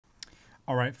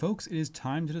Alright folks, it is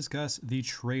time to discuss the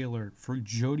trailer for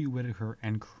Jodie Whittaker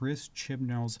and Chris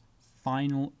Chibnall's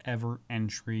final ever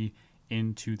entry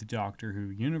into the Doctor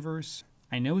Who universe.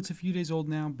 I know it's a few days old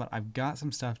now, but I've got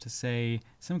some stuff to say,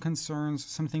 some concerns,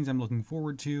 some things I'm looking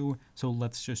forward to, so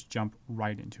let's just jump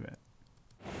right into it.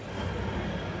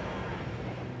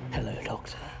 Hello,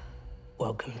 Doctor.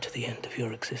 Welcome to the end of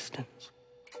your existence.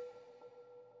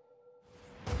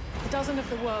 A dozen of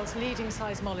the world's leading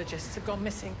seismologists have gone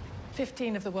missing.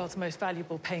 15 of the world's most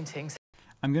valuable paintings.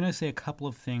 I'm going to say a couple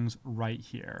of things right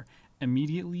here.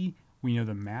 Immediately, we know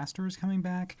the Master is coming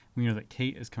back, we know that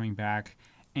Kate is coming back,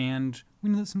 and we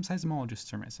know that some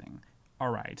seismologists are missing.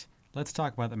 Alright, let's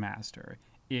talk about the Master.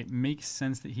 It makes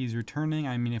sense that he's returning.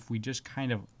 I mean, if we just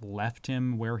kind of left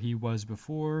him where he was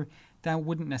before, that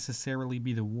wouldn't necessarily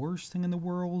be the worst thing in the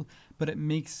world, but it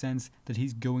makes sense that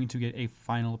he's going to get a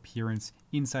final appearance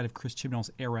inside of Chris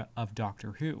Chibnall's era of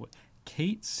Doctor Who.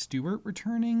 Kate Stewart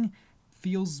returning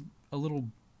feels a little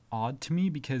odd to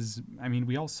me because, I mean,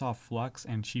 we all saw Flux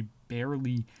and she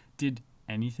barely did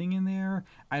anything in there.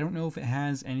 I don't know if it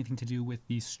has anything to do with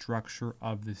the structure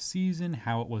of the season,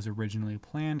 how it was originally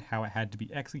planned, how it had to be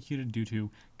executed due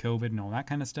to COVID and all that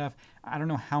kind of stuff. I don't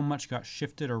know how much got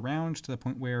shifted around to the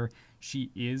point where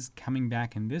she is coming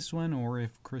back in this one, or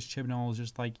if Chris Chibnall is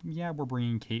just like, yeah, we're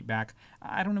bringing Kate back.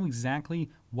 I don't know exactly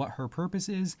what her purpose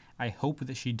is. I hope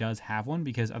that she does have one,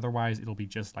 because otherwise it'll be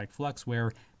just like Flux,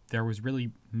 where there was really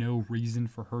no reason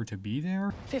for her to be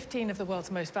there. 15 of the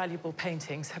world's most valuable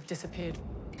paintings have disappeared.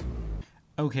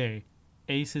 Okay,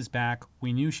 Ace is back.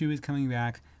 We knew she was coming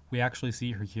back. We actually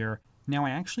see her here. Now, I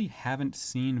actually haven't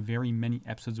seen very many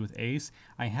episodes with Ace.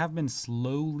 I have been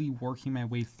slowly working my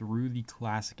way through the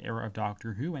classic era of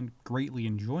Doctor Who and greatly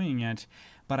enjoying it,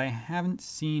 but I haven't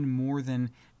seen more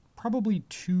than probably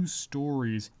 2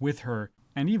 stories with her.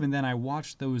 And even then, I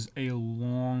watched those a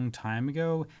long time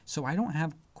ago, so I don't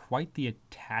have quite the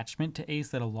attachment to Ace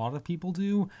that a lot of people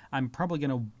do. I'm probably going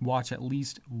to watch at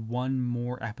least one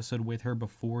more episode with her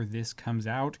before this comes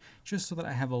out, just so that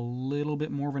I have a little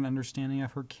bit more of an understanding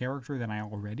of her character than I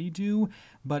already do,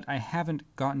 but I haven't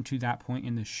gotten to that point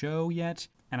in the show yet,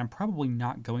 and I'm probably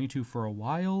not going to for a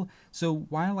while, so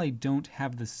while I don't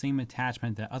have the same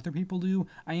attachment that other people do,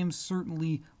 I am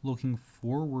certainly looking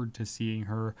forward to seeing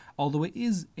her, although it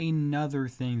is another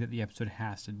thing that the episode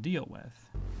has to deal with.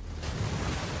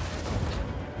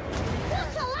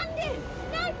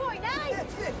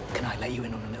 Can I let you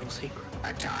in on a little secret?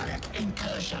 A Dalek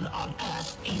incursion on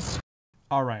Earth is...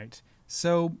 Alright,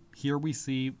 so here we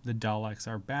see the Daleks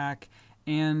are back,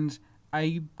 and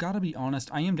I gotta be honest,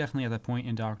 I am definitely at the point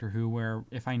in Doctor Who where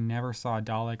if I never saw a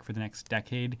Dalek for the next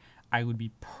decade, I would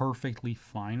be perfectly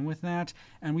fine with that,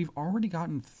 and we've already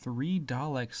gotten 3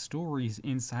 Dalek stories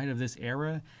inside of this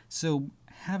era, so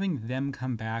having them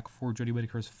come back for Jodie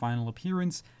Whittaker's final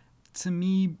appearance, to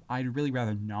me, I'd really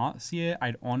rather not see it.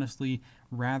 I'd honestly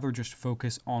rather just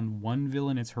focus on one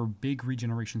villain. It's her big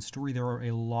regeneration story. There are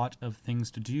a lot of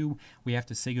things to do. We have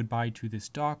to say goodbye to this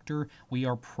Doctor. We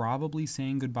are probably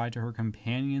saying goodbye to her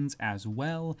companions as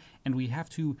well. And we have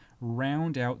to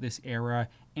round out this era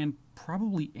and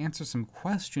probably answer some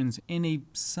questions in a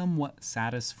somewhat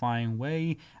satisfying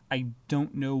way. I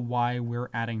don't know why we're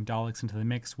adding Daleks into the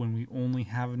mix when we only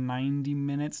have 90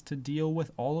 minutes to deal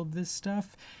with all of this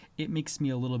stuff. It makes me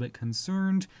a little bit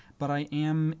concerned, but I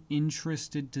am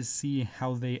interested to see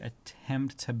how they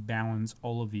attempt to balance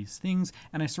all of these things,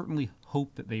 and I certainly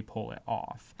hope that they pull it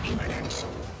off.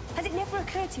 Has it never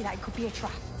occurred to you that it could be a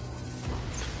trap?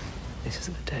 This is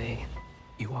the day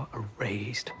you are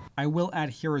erased. I will add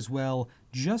here as well,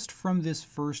 just from this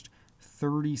first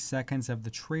 30 seconds of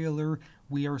the trailer,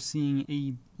 we are seeing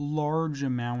a large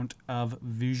amount of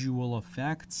visual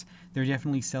effects. They're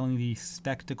definitely selling the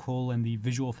spectacle and the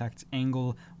visual effects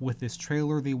angle with this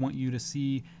trailer. They want you to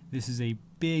see this is a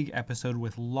big episode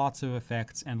with lots of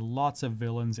effects and lots of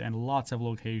villains and lots of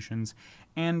locations,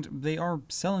 and they are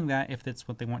selling that if that's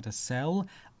what they want to sell.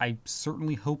 I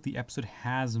certainly hope the episode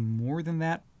has more than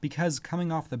that, because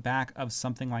coming off the back of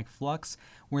something like Flux,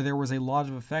 where there was a lot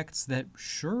of effects that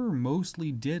sure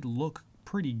mostly did look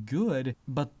pretty good,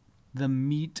 but the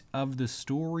meat of the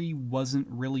story wasn't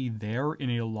really there in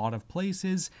a lot of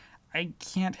places, I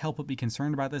can't help but be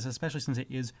concerned about this, especially since it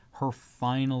is her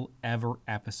final ever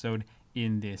episode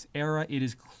in this era. It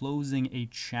is closing a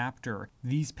chapter.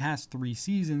 These past 3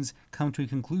 seasons come to a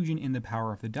conclusion in The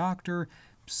Power of the Doctor,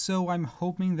 so I'm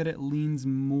hoping that it leans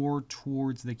more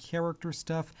towards the character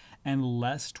stuff and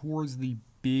less towards the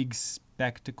big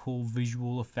spectacle,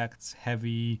 visual effects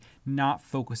heavy, not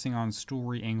focusing on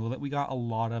story angle that we got a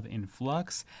lot of in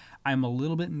Flux. I'm a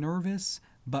little bit nervous,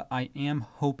 but I am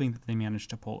hoping that they manage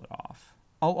to pull it off.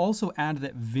 I'll also add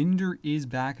that Vinder is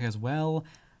back as well.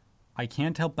 I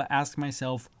can't help but ask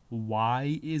myself,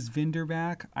 why is Vinder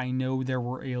back? I know there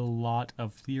were a lot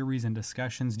of theories and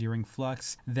discussions during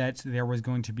Flux that there was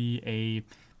going to be a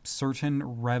certain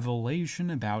revelation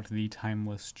about the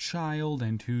Timeless Child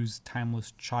and whose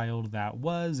Timeless Child that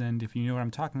was, and if you know what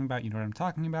I'm talking about, you know what I'm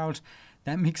talking about.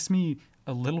 That makes me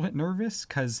a little bit nervous,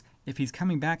 because if he's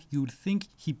coming back, you would think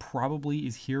he probably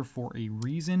is here for a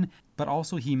reason, but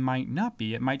also he might not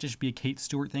be. It might just be a Kate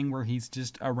Stewart thing where he's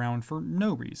just around for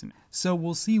no reason. So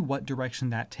we'll see what direction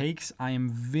that takes. I am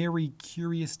very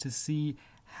curious to see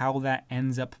how that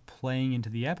ends up playing into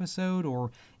the episode, or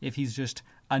if he's just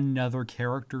another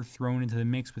character thrown into the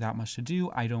mix without much to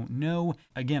do. I don't know.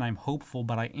 Again, I'm hopeful,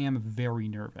 but I am very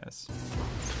nervous.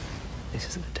 This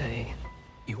is the day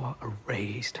you are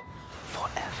erased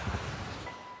forever.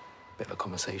 Bit of a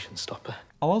conversation stopper.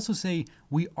 I'll also say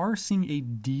we are seeing a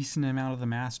decent amount of the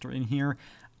Master in here.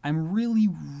 I'm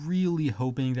really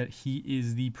hoping that he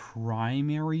is the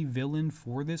primary villain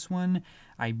for this one.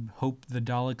 I hope the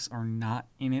Daleks are not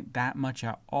in it that much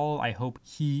at all. I hope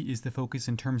he is the focus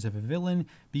in terms of a villain,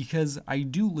 because I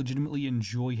do legitimately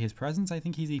enjoy his presence. I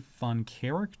think he's a fun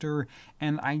character,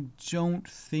 and I don't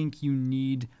think you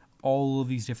need all of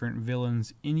these different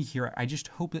villains in here. I just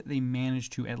hope that they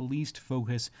manage to at least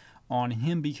focus on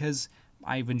him, because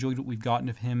I've enjoyed what we've gotten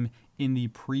of him in the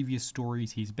previous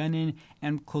stories he's been in,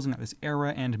 and closing out this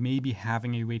era, and maybe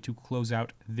having a way to close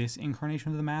out this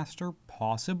incarnation of the Master,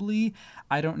 possibly.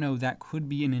 I don't know, that could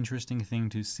be an interesting thing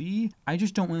to see. I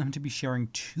just don't want him to be sharing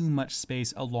too much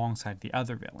space alongside the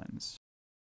other villains.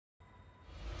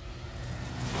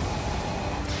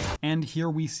 And here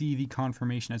we see the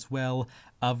confirmation as well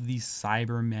of the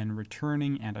Cybermen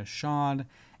returning and Ashad.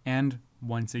 And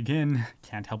once again,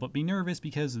 can't help but be nervous,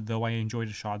 because though I enjoyed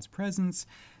Ashad's presence,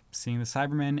 seeing the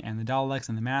Cybermen and the Daleks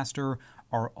and the Master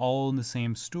are all in the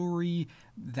same story,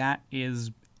 that is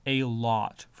a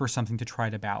lot for something to try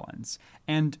to balance.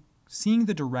 And seeing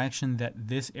the direction that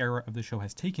this era of the show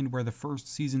has taken, where the first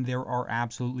season there are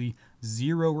absolutely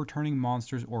zero returning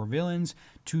monsters or villains,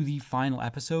 to the final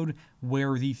episode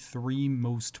where the three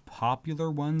most popular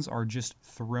ones are just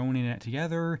thrown in it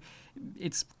together,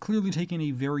 it's clearly taken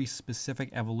a very specific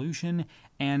evolution,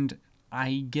 and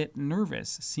I get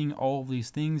nervous seeing all of these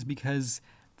things, because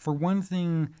for one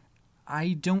thing,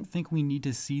 I don't think we need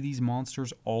to see these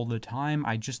monsters all the time.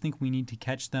 I just think we need to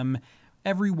catch them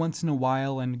every once in a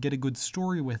while and get a good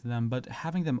story with them, but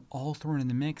having them all thrown in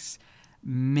the mix,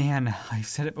 man, I've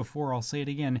said it before, I'll say it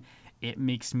again, it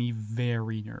makes me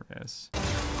very nervous.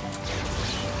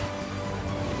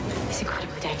 It's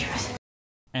incredibly dangerous.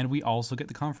 And we also get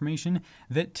the confirmation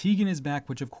that Tegan is back,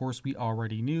 which of course we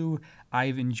already knew.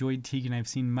 I've enjoyed Tegan. I've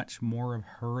seen much more of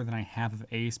her than I have of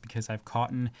Ace, because I've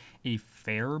caught a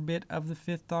fair bit of the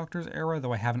Fifth Doctor's era,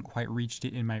 though I haven't quite reached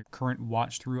it in my current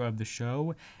watch through of the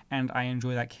show. And I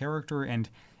enjoy that character, and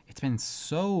it's been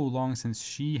so long since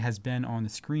she has been on the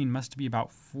screen, must be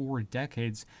about 4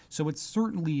 decades. So it's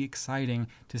certainly exciting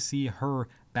to see her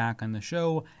back on the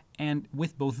show. And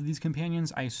with both of these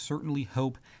companions, I certainly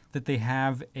hope that they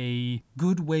have a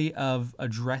good way of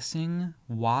addressing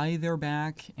why they're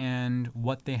back and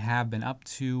what they have been up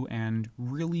to, and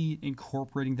really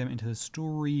incorporating them into the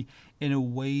story in a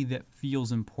way that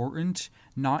feels important,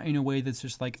 not in a way that's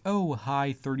just like, oh,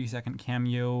 hi, 30-second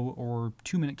cameo or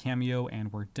 2-minute cameo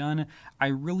and we're done. I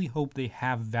really hope they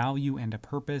have value and a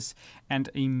purpose and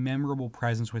a memorable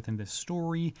presence within this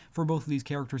story for both of these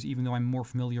characters, even though I'm more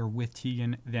familiar with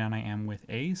Tegan than I am with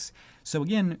Ace. So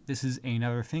again, this is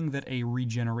another thing that a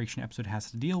regeneration episode has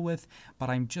to deal with,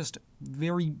 but I'm just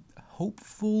very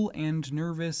hopeful and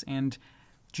nervous and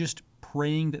just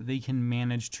praying that they can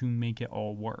manage to make it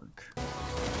all work.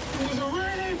 It was a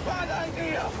really bad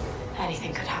idea!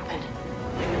 Anything could happen.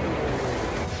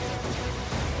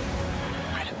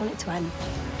 I don't want it to end.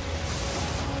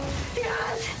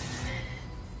 Yes!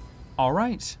 All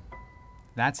right,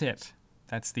 that's it.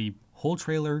 That's the whole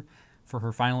trailer for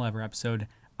her final ever episode.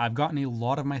 I've gotten a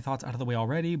lot of my thoughts out of the way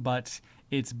already, but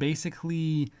it's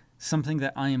basically something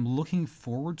that I am looking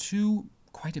forward to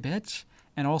quite a bit,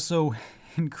 and also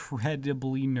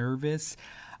incredibly nervous.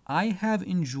 I have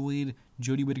enjoyed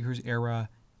Jodie Whittaker's era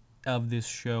of this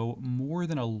show more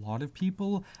than a lot of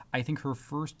people. I think her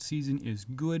first season is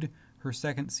good, her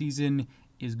second season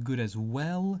is good as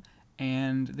well,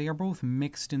 and they are both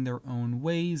mixed in their own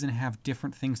ways and have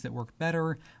different things that work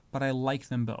better, but I like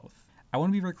them both. I want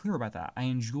to be very clear about that. I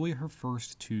enjoy her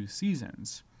first 2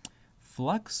 seasons.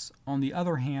 Flux, on the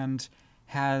other hand,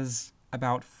 has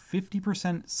about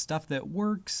 50% stuff that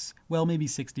works, well, maybe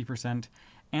 60%,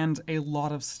 and a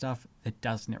lot of stuff that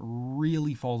doesn't. It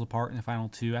really falls apart in the final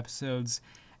 2 episodes,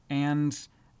 and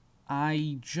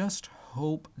I just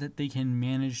hope that they can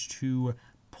manage to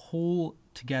pull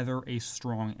together a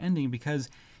strong ending, because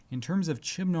in terms of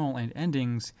Chibnall and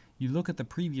endings, you look at the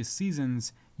previous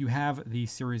seasons, you have the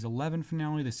Series 11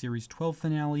 finale, the Series 12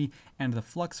 finale, and the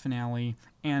Flux finale,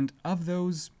 and of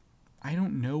those, I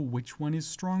don't know which one is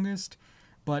strongest,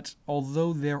 but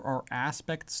although there are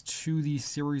aspects to the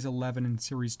Series 11 and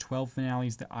Series 12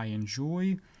 finales that I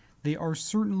enjoy, they are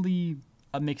certainly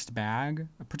a mixed bag,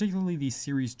 particularly the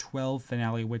Series 12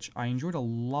 finale, which I enjoyed a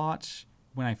lot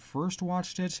when I first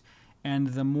watched it, and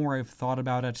the more I've thought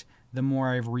about it, the more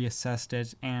I've reassessed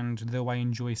it, and though I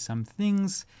enjoy some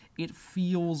things, it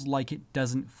feels like it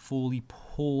doesn't fully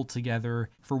pull together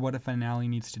for what a finale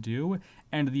needs to do,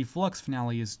 and the Flux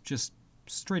finale is just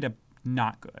straight up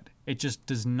not good. It just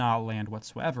does not land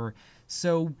whatsoever.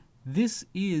 So this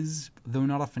is, though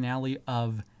not a finale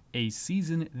of a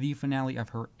season, the finale of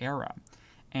her era.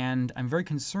 And I'm very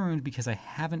concerned because I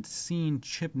haven't seen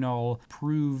Chibnall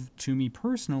prove to me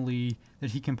personally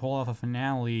that he can pull off a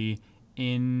finale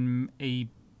in a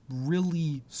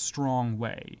really strong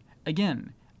way.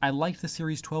 Again, I liked the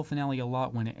Series 12 finale a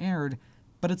lot when it aired,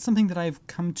 but it's something that I've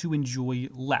come to enjoy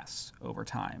less over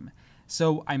time.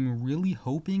 So I'm really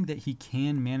hoping that he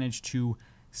can manage to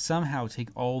somehow take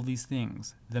all these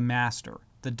things, the Master,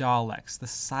 the Daleks, the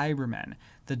Cybermen,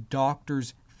 the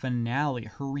Doctor's finale,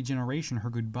 her regeneration, her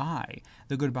goodbye,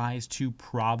 the goodbyes to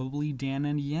probably Dan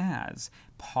and Yaz,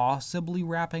 possibly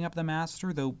wrapping up the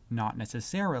Master, though not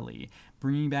necessarily,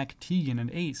 bringing back Tegan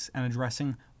and Ace and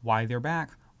addressing why they're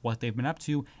back, what they've been up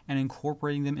to, and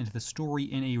incorporating them into the story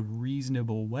in a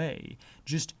reasonable way.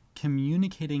 Just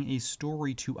communicating a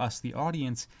story to us, the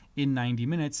audience, in 90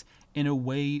 minutes in a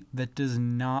way that does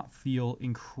not feel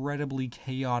incredibly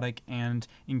chaotic and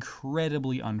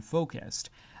incredibly unfocused.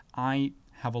 I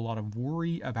have a lot of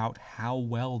worry about how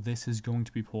well this is going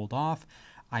to be pulled off.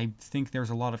 I think there's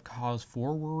a lot of cause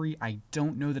for worry. I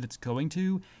don't know that it's going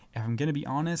to. If I'm going to be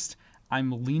honest,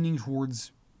 I'm leaning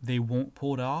towards they won't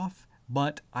pull it off,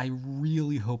 but I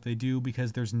really hope they do,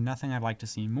 because there's nothing I'd like to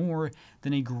see more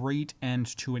than a great end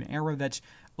to an era that,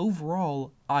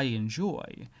 overall, I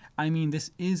enjoy. I mean,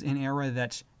 this is an era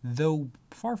that, though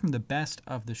far from the best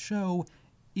of the show,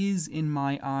 is, in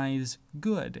my eyes,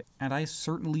 good, and I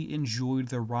certainly enjoyed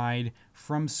the ride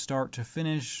from start to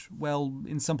finish. Well,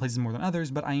 in some places more than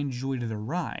others, but I enjoyed the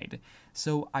ride.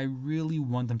 So I really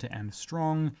want them to end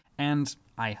strong, and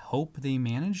I hope they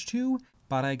manage to.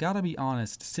 But I gotta be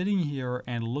honest, sitting here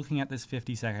and looking at this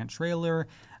 50-second trailer,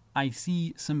 I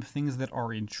see some things that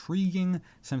are intriguing,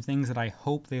 some things that I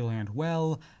hope they land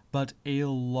well, but a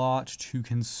lot to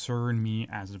concern me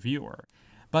as a viewer.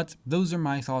 But those are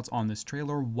my thoughts on this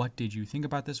trailer. What did you think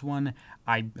about this one?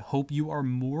 I hope you are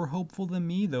more hopeful than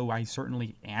me, though I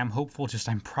certainly am hopeful, just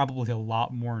I'm probably a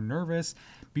lot more nervous.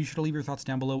 Be sure to leave your thoughts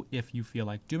down below if you feel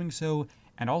like doing so.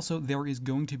 And also, there is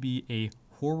going to be a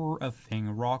Horror of Thing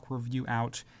Rock review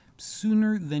out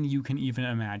sooner than you can even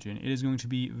imagine. It is going to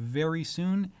be very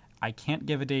soon. I can't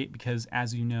give a date because,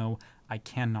 as you know, I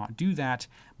cannot do that,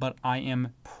 but I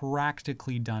am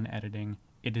practically done editing.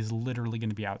 It is literally going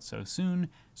to be out so soon,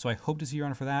 so I hope to see you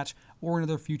around for that or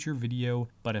another future video,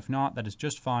 but if not, that is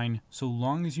just fine, so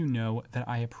long as you know that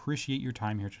I appreciate your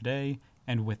time here today.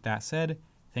 And with that said,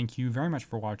 thank you very much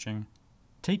for watching,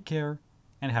 take care,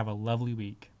 and have a lovely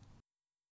week.